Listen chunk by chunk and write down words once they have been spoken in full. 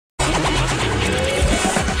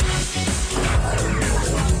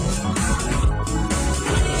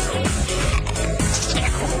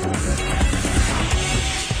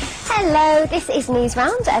Hello, this is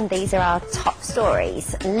Newsround and these are our top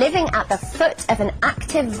stories. Living at the foot of an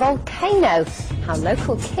active volcano, how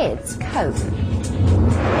local kids cope.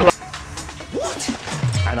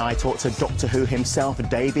 What? And I talked to Doctor Who himself,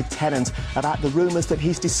 David Tennant, about the rumours that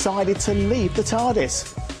he's decided to leave the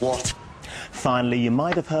TARDIS. What? Finally, you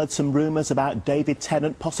might have heard some rumours about David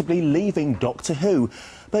Tennant possibly leaving Doctor Who.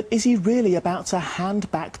 But is he really about to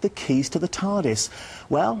hand back the keys to the TARDIS?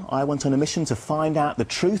 Well, I went on a mission to find out the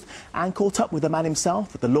truth and caught up with the man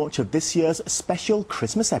himself at the launch of this year's special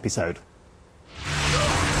Christmas episode.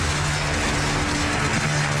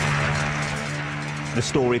 The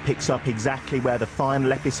story picks up exactly where the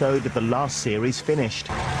final episode of the last series finished.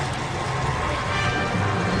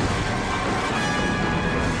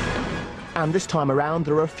 And this time around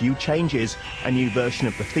there are a few changes. A new version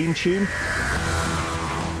of the theme tune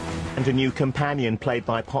and a new companion played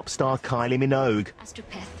by pop star Kylie Minogue. Astrid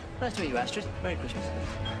Peth. Nice to meet you, Astrid. Merry Christmas.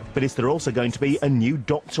 But is there also going to be a new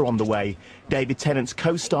Doctor on the way? David Tennant's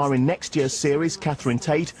co-star in next year's series, Catherine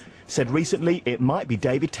Tate, said recently it might be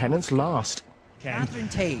David Tennant's last. Catherine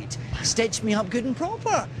Tate stitched me up good and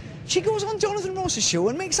proper. She goes on Jonathan Ross's show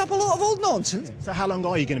and makes up a lot of old nonsense. So how long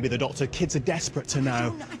are you going to be the Doctor? Kids are desperate to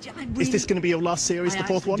know. Is this going to be your last series, the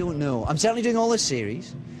fourth one? I don't know. I'm certainly doing all this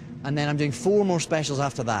series, and then I'm doing 4 more specials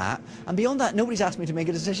after that, and beyond that nobody's asked me to make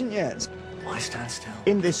a decision yet. Why stand still?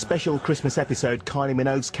 In this special Christmas episode, Kylie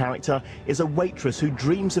Minogue's character is a waitress who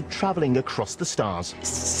dreams of travelling across the stars.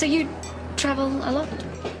 So you travel a lot?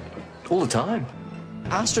 All the time.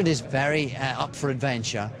 Astrid is very up for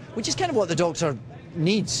adventure, which is kind of what the Doctor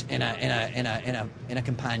needs in a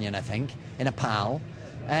companion, I think, in a pal.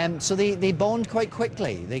 So they bond quite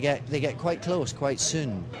quickly. They get quite close quite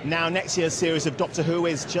soon. Now, next year's series of Doctor Who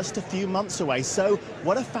is just a few months away, so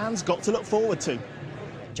what have fans got to look forward to?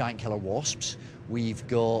 Giant killer wasps. We've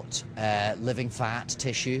got living fat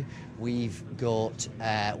tissue. We've got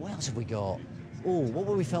what else have we got? Oh, what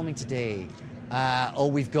were we filming today?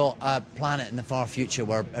 We've got a planet in the far future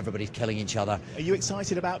where everybody's killing each other. Are you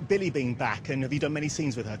excited about Billy being back, and have you done many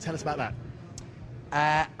scenes with her? Tell us about that.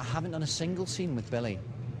 I haven't done a single scene with Billy,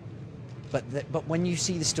 but when you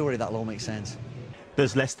see the story, that'll all make sense.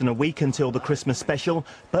 There's less than a week until the Christmas special,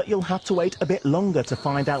 but you'll have to wait a bit longer to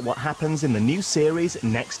find out what happens in the new series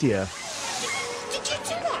next year. Did you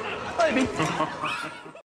do that? Maybe.